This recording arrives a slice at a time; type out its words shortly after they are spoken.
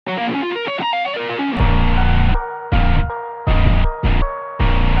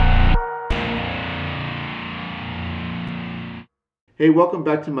Hey, welcome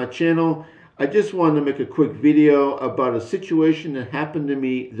back to my channel. I just wanted to make a quick video about a situation that happened to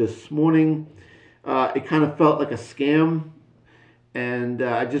me this morning. It kind of felt like a scam, and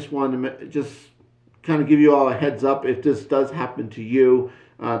I just wanted to kind of give you all a heads up if this does happen to you,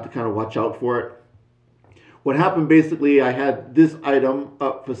 to kind of watch out for it. What happened basically, I had this item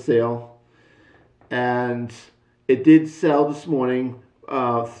up for sale, and it did sell this morning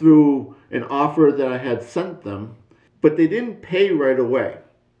through an offer that I had sent them. But they didn't pay right away.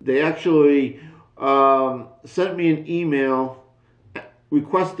 They actually sent me an email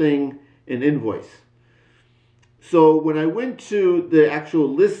requesting an invoice. So when I went to the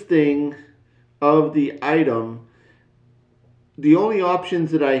actual listing of the item, the only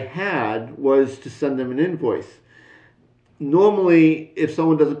options that I had was to send them an invoice. Normally, if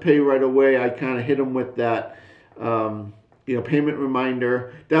someone doesn't pay right away, I kind of hit them with that payment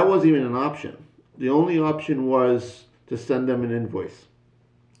reminder. That wasn't even an option. The only option was to send them an invoice.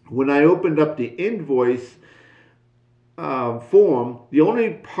 When I opened up the invoice form, the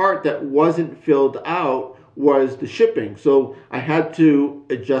only part that wasn't filled out was the shipping. So I had to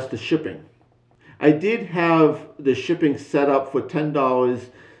adjust the shipping. I did have the shipping set up for $10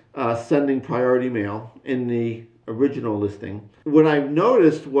 sending priority mail in the original listing. What I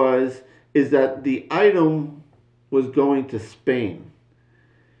noticed is that the item was going to Spain.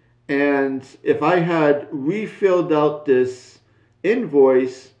 And if I had refilled out this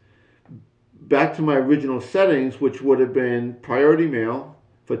invoice back to my original settings, which would have been priority mail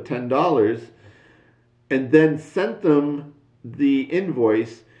for $10, and then sent them the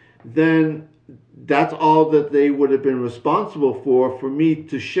invoice, then that's all that they would have been responsible for me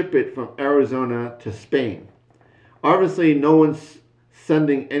to ship it from Arizona to Spain. Obviously, no one's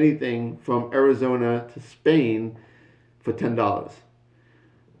sending anything from Arizona to Spain for $10.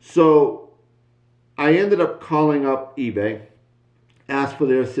 So I ended up calling up eBay, asked for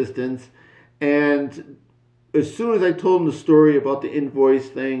their assistance, and as soon as I told them the story about the invoice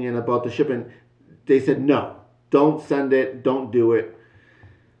thing and about the shipping, they said, no, don't send it, don't do it.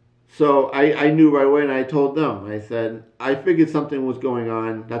 So I knew right away, and I told them, I said, I figured something was going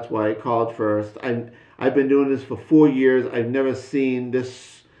on. That's why I called first. I've been doing this for 4 years. I've never seen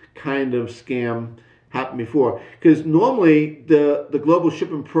this kind of scam happened before, because normally the global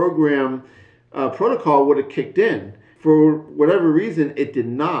shipping program protocol would have kicked in. For whatever reason, it did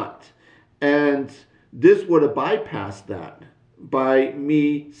not, and this would have bypassed that by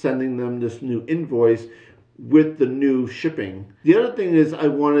me sending them this new invoice with the new shipping. The other thing is I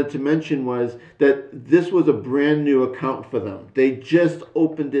wanted to mention was that this was a brand new account for them. They just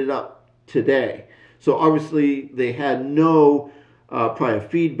opened it up today, so obviously they had no prior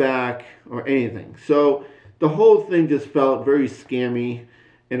feedback or anything. So the whole thing just felt very scammy,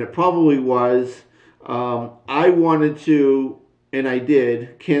 and it probably was. I wanted to, and I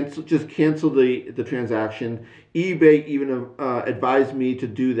did, cancel the transaction. eBay even advised me to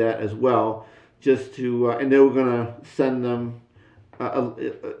do that as well, just to, and they were gonna send them,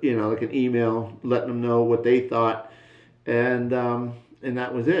 like an email, letting them know what they thought, and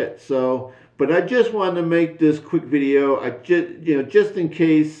that was it. So. But I just wanted to make this quick video. Just in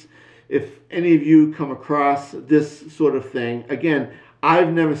case if any of you come across this sort of thing. Again,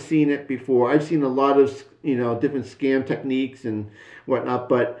 I've never seen it before. I've seen a lot of different scam techniques and whatnot,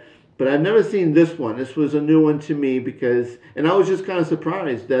 but I've never seen this one. This was a new one to me and I was just kind of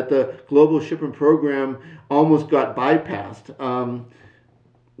surprised that the global shipping program almost got bypassed,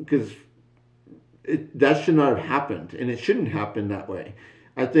 because that should not have happened, and it shouldn't happen that way.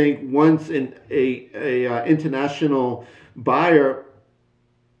 I think once an international buyer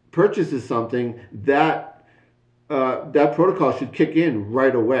purchases something, that protocol should kick in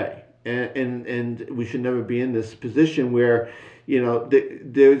right away, and we should never be in this position where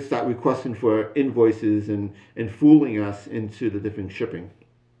they start requesting for invoices and fooling us into the different shipping.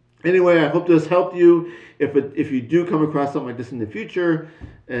 Anyway, I hope this helped you. If you do come across something like this in the future,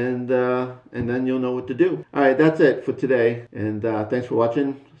 and then you'll know what to do. All right, that's it for today, and thanks for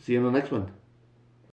watching. See you in the next one.